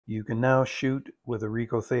You can now shoot with a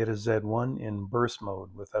Ricoh Theta Z1 in burst mode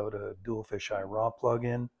without a dual fisheye RAW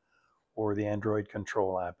plugin or the Android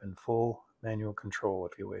control app, in full manual control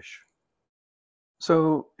if you wish.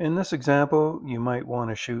 So in this example, you might want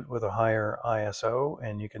to shoot with a higher ISO,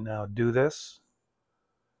 and you can now do this.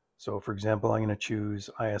 So for example, I'm going to choose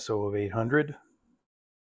ISO of 800.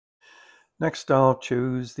 Next, I'll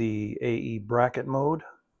choose the AE bracket mode.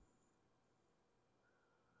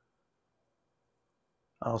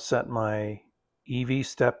 I'll set my EV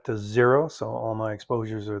step to 0, so all my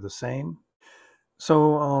exposures are the same.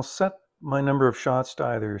 So I'll set my number of shots to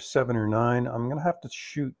either 7 or 9. I'm going to have to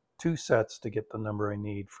shoot 2 sets to get the number I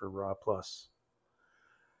need for RAW+.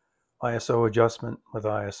 ISO adjustment with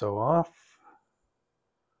ISO off.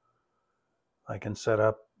 I can set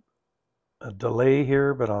up a delay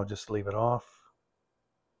here, but I'll just leave it off.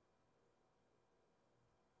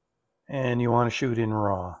 And you want to shoot in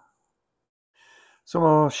RAW. So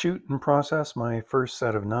I'll shoot and process my first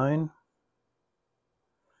set of 9.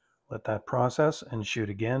 Let that process and shoot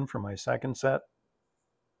again for my second set.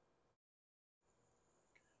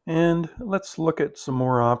 And let's look at some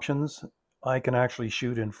more options. I can actually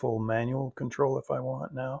shoot in full manual control if I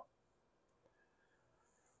want now.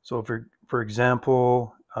 So for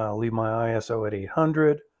example, I'll leave my ISO at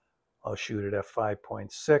 800. I'll shoot at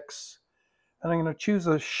f5.6. And I'm going to choose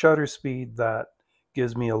a shutter speed that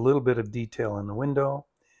gives me a little bit of detail in the window.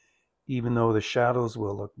 Even though the shadows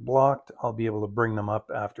will look blocked, I'll be able to bring them up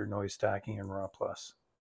after noise stacking in RAW+.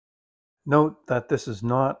 Note that this is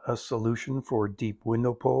not a solution for deep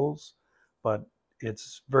window pulls, but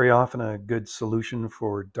it's very often a good solution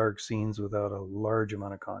for dark scenes without a large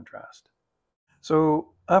amount of contrast.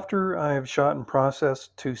 So after I've shot and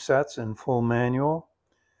processed 2 sets in full manual,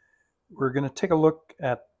 we're going to take a look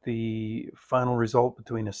at the final result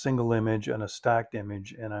between a single image and a stacked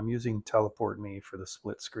image, and I'm using Teleport Me for the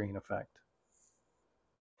split screen effect.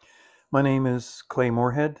 My name is Clay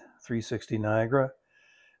Moorhead, 360 Niagara,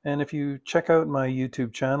 and if you check out my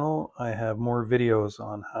YouTube channel, I have more videos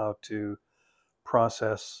on how to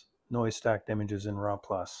process noise stacked images in RAW+.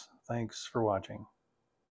 Thanks for watching.